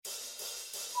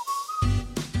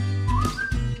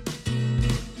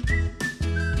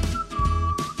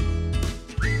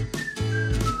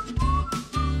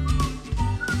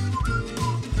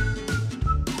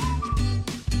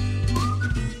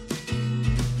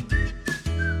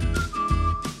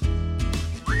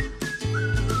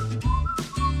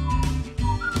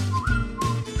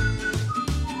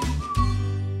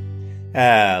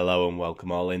Hello and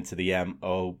welcome all into the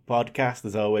MO podcast.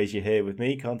 As always, you're here with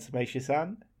me, Consummation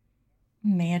San.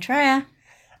 Me, Atreya.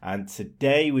 And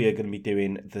today we are going to be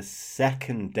doing the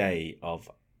second day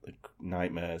of the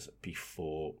Nightmares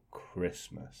Before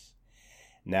Christmas.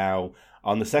 Now,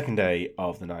 on the second day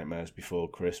of the Nightmares Before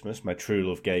Christmas, my true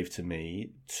love gave to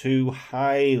me two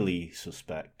highly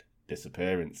suspect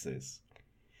disappearances.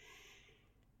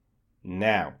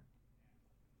 Now,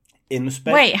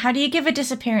 Wait, how do you give a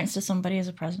disappearance to somebody as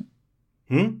a present?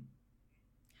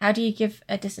 How do you give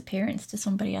a disappearance to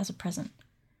somebody as a present?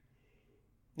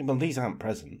 Well, these aren't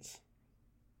presents.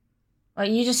 Well,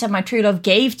 you just said my true love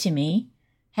gave to me.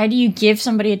 How do you give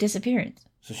somebody a disappearance?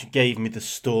 So she gave me the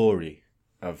story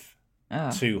of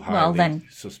two highly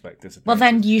suspect disappearances. Well,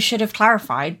 then you should have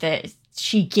clarified that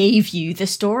she gave you the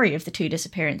story of the two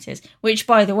disappearances, which,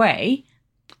 by the way,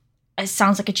 it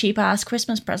sounds like a cheap-ass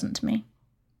Christmas present to me.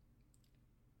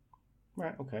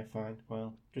 Right, okay, fine.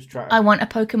 Well, just try to... I want a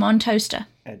Pokemon toaster.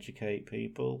 Educate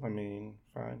people. I mean,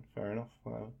 fine, fair enough.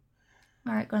 Well.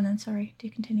 All right, go on then. Sorry, do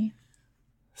continue.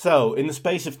 So, in the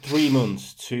space of 3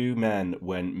 months, two men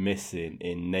went missing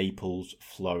in Naples,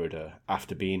 Florida,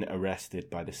 after being arrested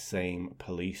by the same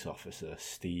police officer,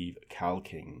 Steve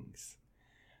Calkins.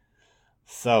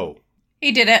 So...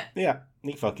 He did it. Yeah,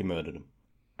 he fucking murdered him.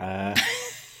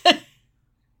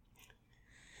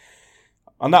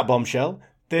 On that bombshell...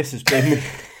 This has been...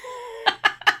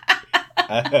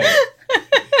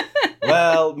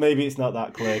 well, maybe it's not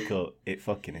that clear cut. It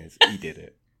fucking is. He did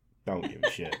it. Don't give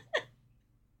a shit.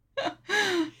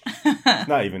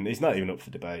 It's not even up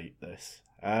for debate, this.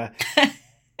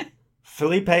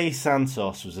 Felipe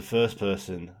Santos was the first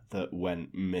person that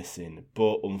went missing,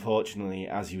 but unfortunately,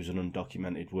 as he was an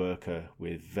undocumented worker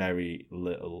with very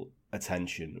little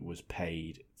attention was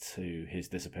paid to his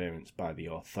disappearance by the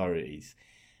authorities.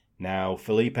 Now,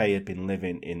 Felipe had been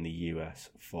living in the US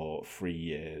for 3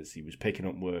 years. He was picking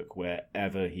up work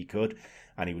wherever he could,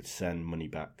 and he would send money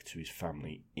back to his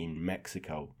family in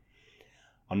Mexico.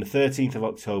 On the 13th of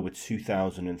October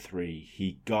 2003,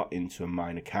 he got into a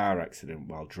minor car accident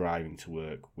while driving to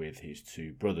work with his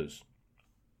two brothers.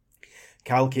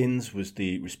 Calkins was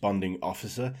the responding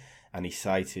officer, and he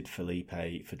cited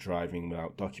Felipe for driving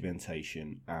without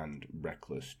documentation and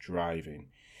reckless driving.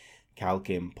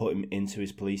 Calkin put him into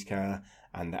his police car,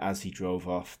 and as he drove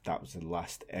off, that was the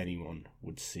last anyone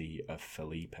would see of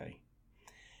Felipe.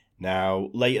 Now,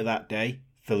 later that day,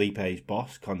 Felipe's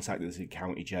boss contacted the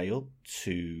county jail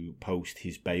to post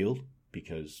his bail,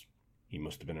 because he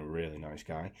must have been a really nice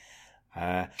guy.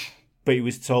 But he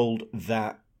was told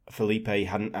that Felipe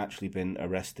hadn't actually been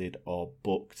arrested or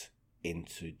booked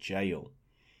into jail.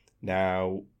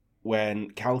 Now,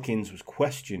 when Calkins was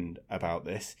questioned about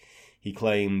this, he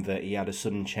claimed that he had a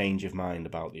sudden change of mind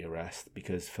about the arrest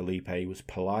because Felipe was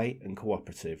polite and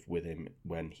cooperative with him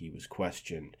when he was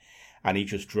questioned, and he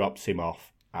just drops him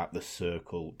off at the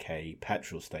Circle K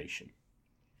petrol station.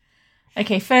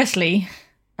 Okay, firstly,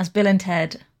 as Bill and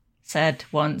Ted said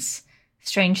once,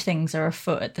 strange things are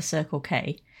afoot at the Circle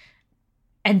K.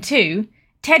 And two,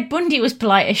 Ted Bundy was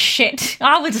polite as shit.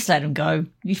 I would just let him go.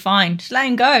 Be fine. Just let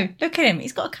him go. Look at him.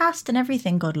 He's got a cast and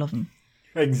everything. God love him.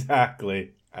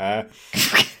 Exactly. No!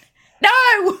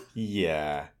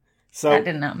 Yeah. So that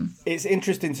didn't happen. It's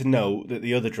interesting to note that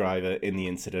the other driver in the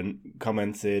incident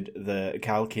commented that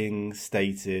Calkins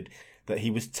stated that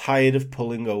he was tired of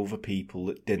pulling over people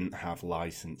that didn't have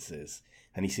licenses,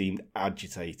 and he seemed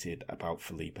agitated about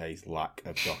Felipe's lack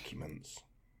of documents.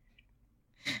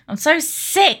 I'm so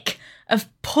sick of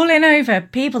pulling over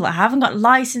people that haven't got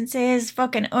licenses,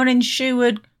 fucking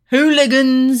uninsured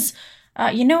hooligans.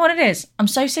 You know what it is? I'm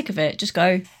so sick of it. Just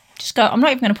go. Just go. I'm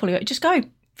not even going to pull you over. Just go.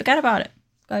 Forget about it.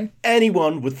 Go.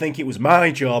 Anyone would think it was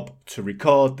my job to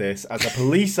record this as a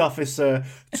police officer,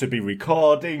 to be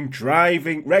recording,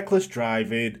 driving, reckless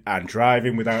driving, and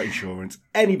driving without insurance.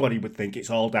 Anybody would think it's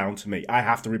all down to me. I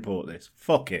have to report this.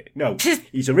 Fuck it. No,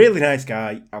 he's a really nice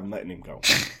guy. I'm letting him go.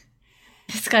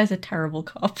 This guy's a terrible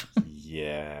cop.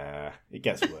 Yeah, it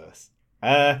gets worse.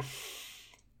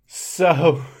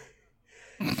 So...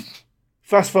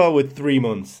 Fast forward 3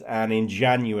 months, and in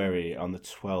January, on the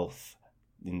 12th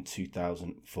in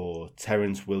 2004,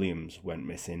 Terrance Williams went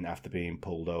missing after being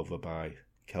pulled over by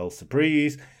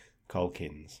Calkins.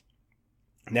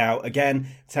 Now, again,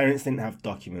 Terrance didn't have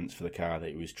documents for the car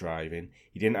that he was driving.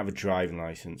 He didn't have a driving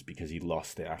licence because he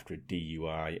lost it after a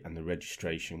DUI, and the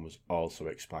registration was also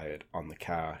expired on the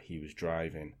car he was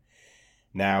driving.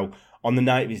 Now, on the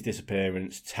night of his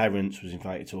disappearance, Terrance was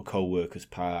invited to a co-worker's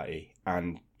party,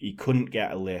 and he couldn't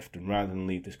get a lift, and rather than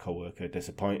leave this co-worker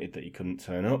disappointed that he couldn't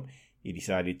turn up, he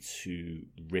decided to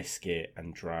risk it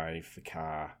and drive the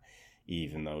car.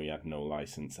 even though he had no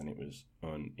licence and it was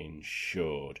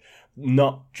uninsured.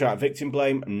 Not trying to victim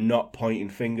blame, I'm not pointing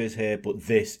fingers here, but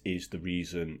this is the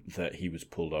reason that he was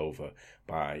pulled over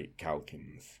by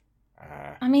Calkins.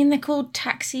 I mean, they're called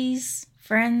taxis,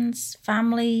 friends,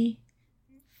 family,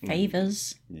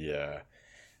 favours. Yeah.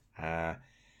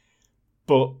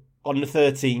 But on the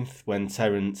 13th, when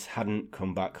Terrance hadn't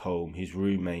come back home, his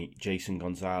roommate, Jason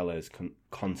Gonzalez,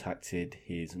 contacted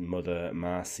his mother,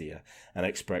 Marcia, and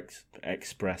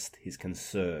expressed his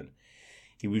concern.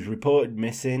 He was reported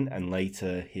missing, and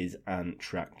later his aunt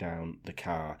tracked down the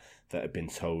car that had been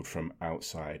towed from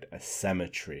outside a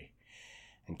cemetery.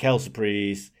 And Kel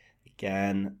surprise,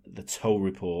 again, the tow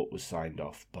report was signed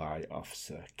off by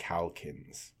Officer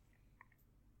Calkins.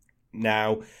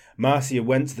 Now, Marcia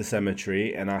went to the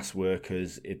cemetery and asked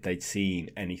workers if they'd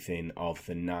seen anything of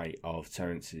the night of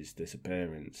Terrance's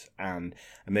disappearance, and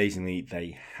amazingly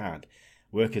they had.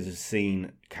 Workers had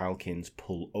seen Calkins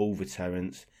pull over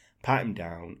Terrance, pat him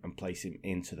down and place him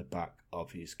into the back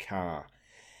of his car.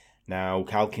 Now,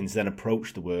 Calkins then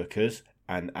approached the workers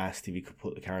and asked if he could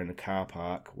put the car in the car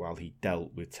park while he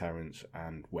dealt with Terrance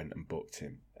and went and booked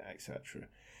him, etc.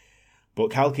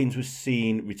 But Calkins was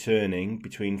seen returning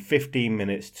between 15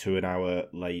 minutes to an hour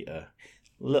later.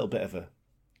 A little bit of a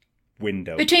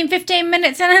window. Between 15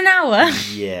 minutes and an hour?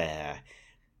 Yeah.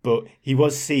 But he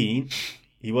was seen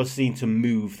to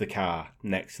move the car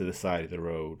next to the side of the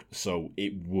road so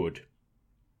it would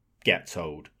get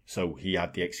towed. So he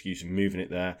had the excuse of moving it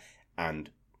there and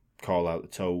call out the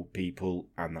tow people,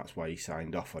 and that's why he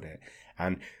signed off on it.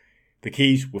 And the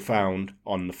keys were found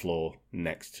on the floor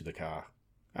next to the car,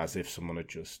 as if someone had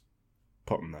just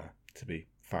put them there to be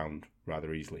found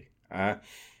rather easily.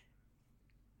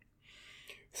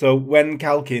 So when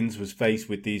Calkins was faced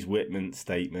with these witness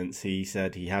statements, he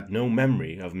said he had no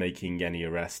memory of making any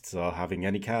arrests or having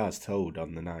any cars towed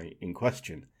on the night in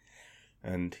question,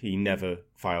 and he never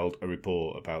filed a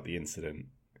report about the incident.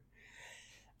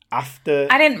 I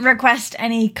didn't request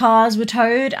any cars were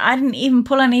towed. I didn't even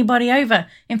pull anybody over.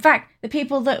 In fact, the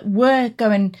people that were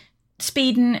going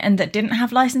speeding and that didn't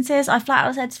have licenses, I flat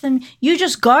out said to them, you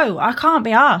just go, I can't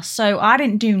be arsed. So I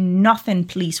didn't do nothing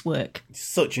police work.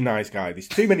 Such a nice guy. There's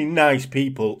too many nice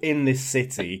people in this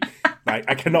city. Like,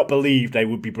 I cannot believe they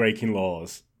would be breaking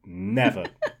laws. Never.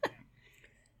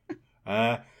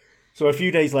 So a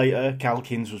few days later,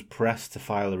 Calkins was pressed to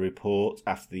file a report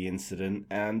after the incident,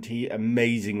 and he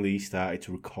amazingly started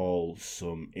to recall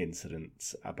some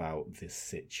incidents about this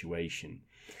situation.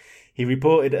 He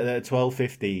reported at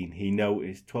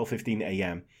 12:15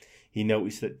 a.m., he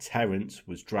noticed that Terrance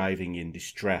was driving in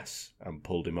distress and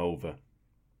pulled him over.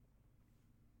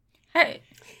 Hey.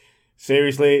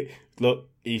 Seriously, look,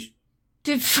 he's...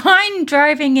 Define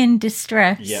driving in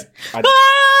distress. Yeah.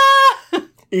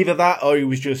 Either that or he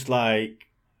was just like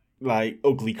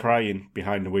ugly crying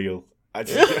behind the wheel. I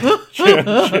just don't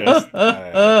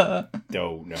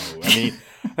know. I mean,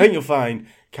 I think you'll find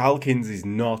Calkins is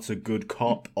not a good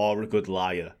cop or a good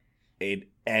liar in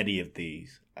any of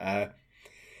these.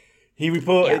 He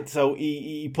reported, so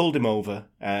he pulled him over,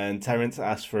 and Terrance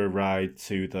asked for a ride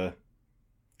to the,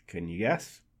 can you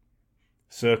guess?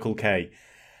 Circle K.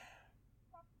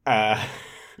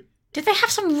 Did they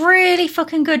have some really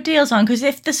fucking good deals on? Because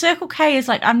if the Circle K is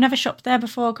like, I've never shopped there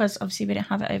before because obviously we don't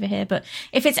have it over here, but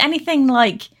if it's anything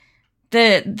like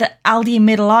the Aldi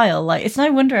middle aisle, like, it's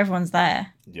no wonder everyone's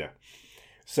there. Yeah.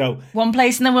 So one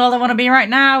place in the world I want to be right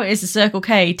now is the Circle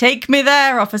K. Take me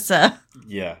there, officer.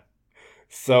 Yeah.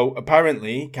 So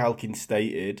apparently Calkins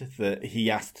stated that he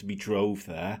asked to be drove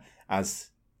there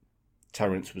as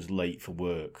Terrance was late for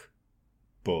work,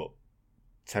 but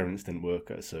Terrance didn't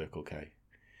work at a Circle K.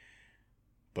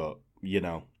 But, you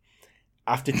know,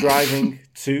 after driving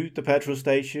to the petrol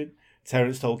station,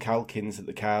 Terrance told Calkins that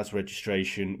the car's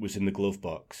registration was in the glove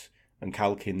box, and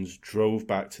Calkins drove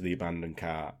back to the abandoned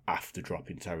car after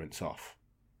dropping Terrance off.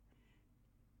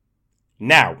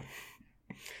 Now,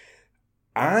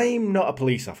 I'm not a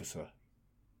police officer,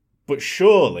 but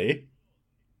surely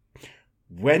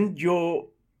when you're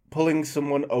pulling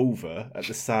someone over at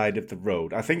the side of the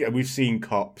road, I think we've seen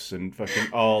Cops and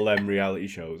fucking all them reality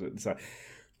shows at the side.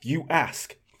 You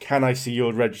ask, can I see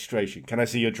your registration? Can I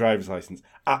see your driver's license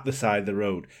at the side of the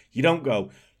road? You don't go,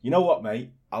 you know what,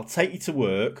 mate? I'll take you to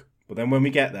work, but then when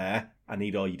we get there, I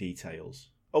need all your details.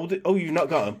 Oh, you've not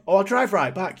got them? Oh, I'll drive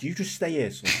right back. You just stay here,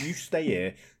 son. You stay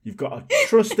here. You've got a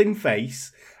trusting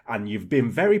face, and you've been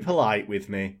very polite with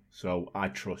me, so I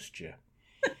trust you.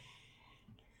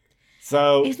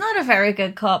 So he's not a very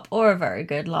good cop or a very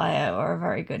good liar or a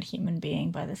very good human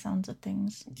being by the sounds of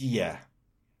things. Yeah.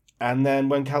 And then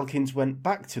when Calkins went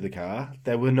back to the car,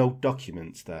 there were no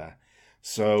documents there.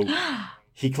 So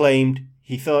he claimed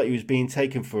he thought he was being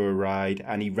taken for a ride,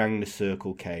 and he rang the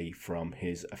Circle K from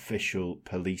his official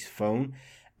police phone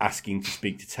asking to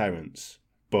speak to Terrance,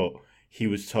 but he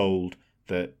was told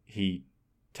that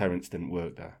Terrance didn't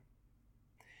work there.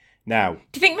 Now,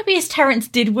 do you think maybe his Terrance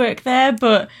did work there,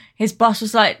 but his boss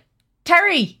was like,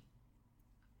 Terry,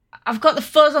 I've got the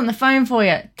fuzz on the phone for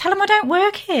you. Tell him I don't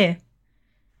work here.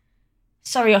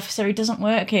 Sorry, officer, he doesn't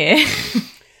work here.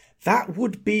 That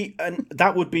would be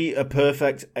a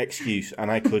perfect excuse,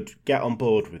 and I could get on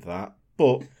board with that.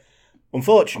 But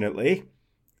unfortunately,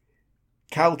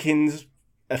 Calkin's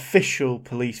official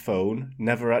police phone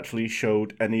never actually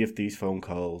showed any of these phone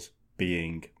calls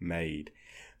being made.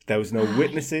 There was no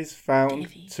witnesses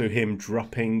found to him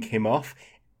dropping him off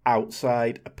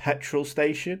outside a petrol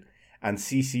station, and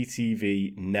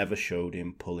CCTV never showed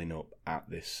him pulling up at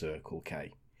this Circle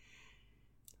K.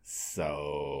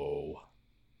 So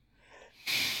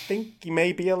I think he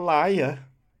may be a liar.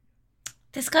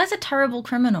 This guy's a terrible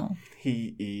criminal.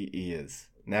 He is.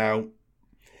 Now,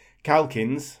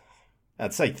 Calkins,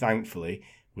 I'd say thankfully,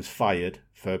 was fired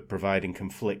for providing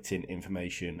conflicting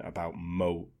information about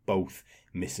both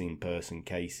missing person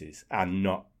cases and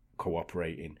not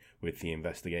cooperating with the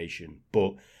investigation.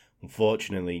 But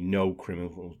unfortunately, no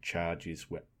criminal charges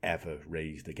were ever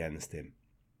raised against him.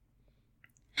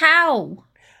 How?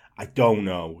 I don't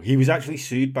know. He was actually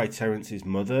sued by Terrance's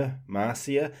mother,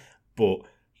 Marcia, but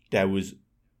there was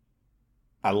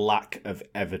a lack of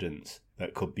evidence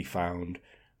that could be found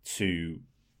to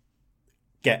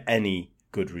get any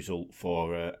good result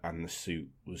for her, and the suit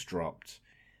was dropped.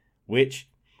 Which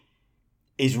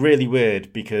is really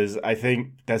weird, because I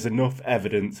think there's enough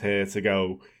evidence here to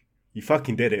go, you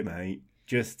fucking did it, mate.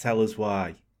 Just tell us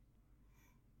why.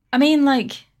 I mean,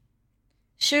 like,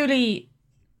 surely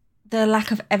the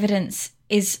lack of evidence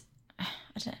is, I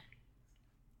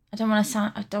don't want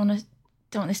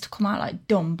this to come out like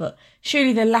dumb, but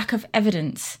surely the lack of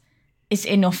evidence is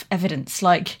enough evidence.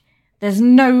 Like, there's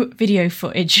no video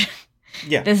footage.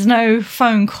 Yeah. There's no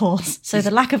phone calls. So the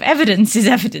lack of evidence is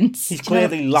evidence. He's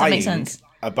clearly lying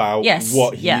about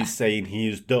what he's saying he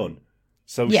has done.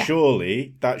 So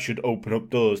surely that should open up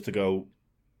doors to go,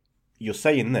 you're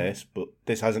saying this, but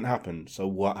this hasn't happened. So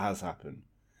what has happened?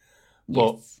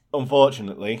 But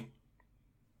unfortunately,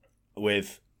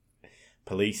 with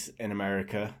police in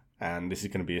America, and this is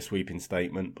going to be a sweeping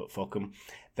statement, but fuck them,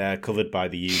 they're covered by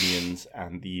the unions,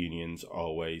 and the unions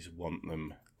always want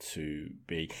them to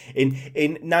be.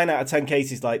 In 9 out of 10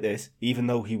 cases like this, even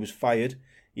though he was fired,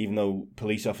 even though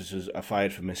police officers are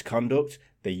fired for misconduct,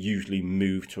 they usually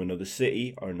move to another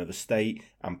city or another state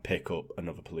and pick up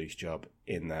another police job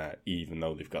in there, even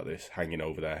though they've got this hanging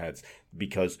over their heads,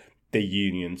 because the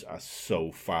unions are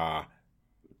so far.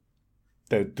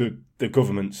 The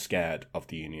government's scared of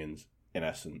the unions, in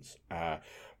essence.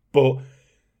 But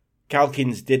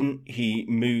Calkins didn't. He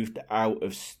moved out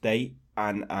of state,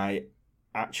 and I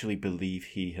actually believe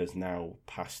he has now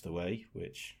passed away,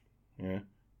 which, no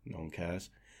one cares.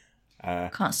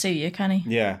 Can't sue you, can he?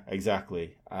 Yeah,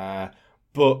 exactly.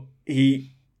 But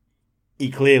he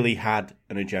clearly had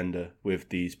an agenda with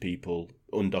these people,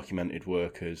 undocumented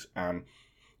workers, and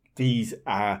these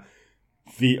are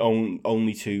the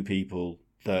only two people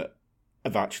that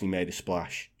have actually made a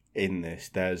splash in this.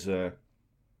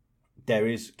 There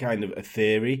is kind of a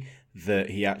theory that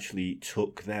he actually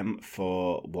took them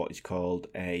for what is called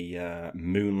a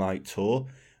moonlight tour,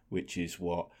 which is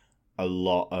what a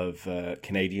lot of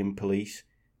Canadian police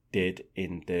did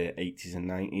in the 80s and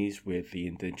 90s with the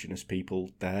Indigenous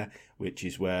people there, which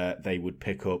is where they would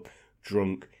pick up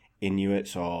drunk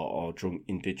Inuits or drunk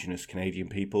Indigenous Canadian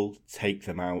people, take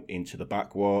them out into the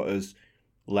backwaters,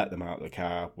 let them out of the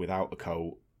car without a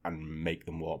coat, and make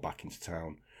them walk back into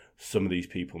town. Some of these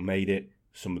people made it,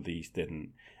 some of these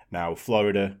didn't. Now,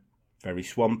 Florida, very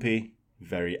swampy,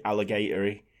 very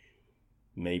alligatory.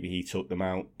 Maybe he took them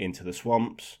out into the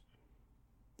swamps,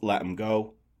 let them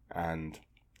go, and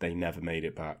they never made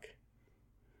it back.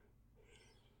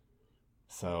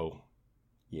 So,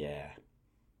 yeah.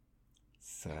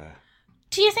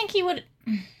 Do you think he would?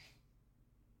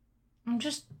 I'm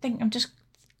just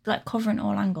like covering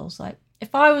all angles. Like,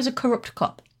 if I was a corrupt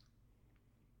cop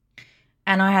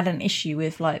and I had an issue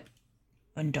with like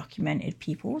undocumented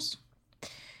peoples,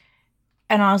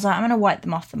 and I was like, I'm going to wipe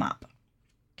them off the map,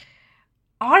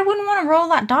 I wouldn't want to roll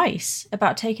that dice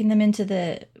about taking them into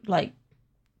the like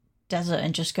desert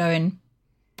and just going,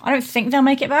 I don't think they'll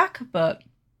make it back, but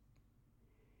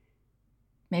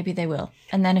maybe they will.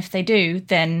 And then if they do,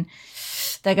 then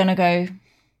they're going to go,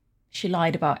 she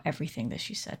lied about everything that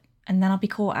she said. And then I'll be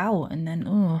caught out. And then,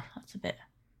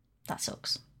 that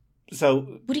sucks.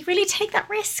 So would he really take that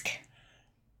risk?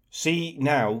 See,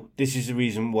 now, this is the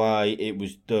reason why it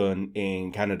was done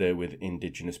in Canada with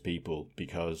Indigenous people,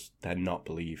 because they're not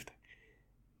believed.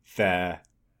 They're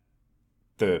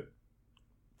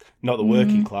not the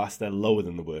working class, they're lower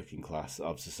than the working class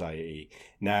of society.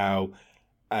 Now,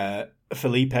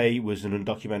 Felipe was an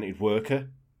undocumented worker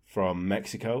from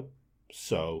Mexico,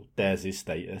 so there's his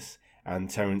status. And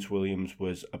Terrance Williams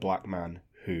was a black man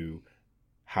who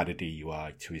had a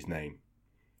DUI to his name.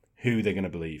 Who are they going to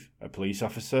believe? A police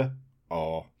officer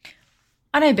or...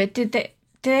 I know, but did they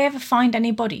ever find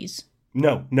any bodies?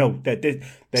 No.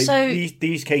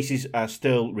 These cases are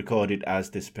still recorded as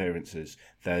disappearances.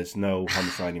 There's no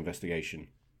homicide investigation.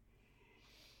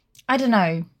 I don't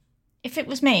know. If it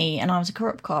was me and I was a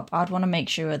corrupt cop, I'd want to make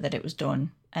sure that it was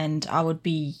done. And I would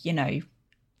be,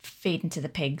 feeding to the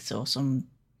pigs or some...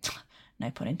 no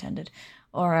pun intended.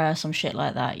 Or some shit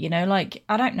like that.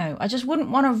 I don't know. I just wouldn't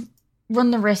want to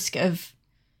run the risk of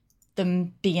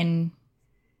them being,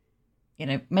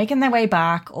 making their way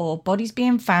back or bodies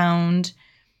being found.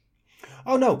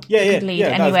 Oh, no. Yeah. Could lead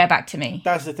anywhere back to me.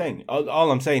 That's the thing.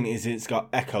 All I'm saying is it's got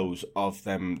echoes of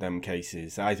them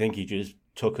cases. I think he just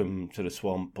took him to the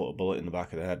swamp, put a bullet in the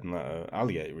back of the head and let an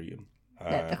alligator eat him.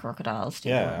 Let the crocodiles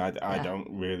do I don't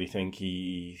really think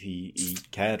he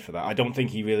cared for that. I don't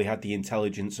think he really had the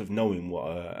intelligence of knowing what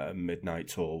a midnight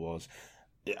tour was.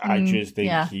 I just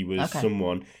think he was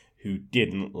someone who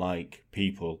didn't like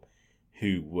people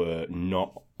who were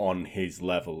not on his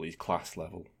level, his class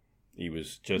level. He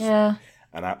was just an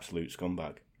absolute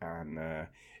scumbag. And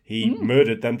he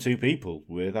murdered them two people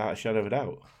without a shadow of a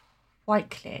doubt.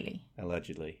 Quite clearly.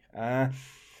 Allegedly.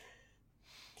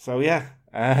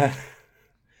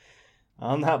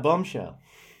 On that bombshell,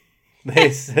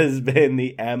 this has been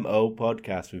the MO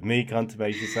Podcast with me,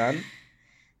 Contumacious Sam.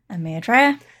 And me,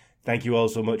 Atreya. Thank you all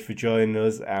so much for joining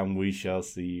us, and we shall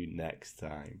see you next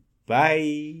time.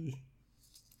 Bye.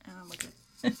 Oh my God.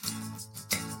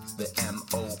 The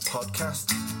MO Podcast.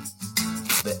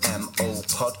 The MO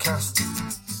Podcast.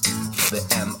 The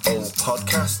MO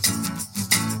Podcast.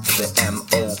 The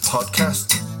MO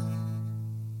Podcast.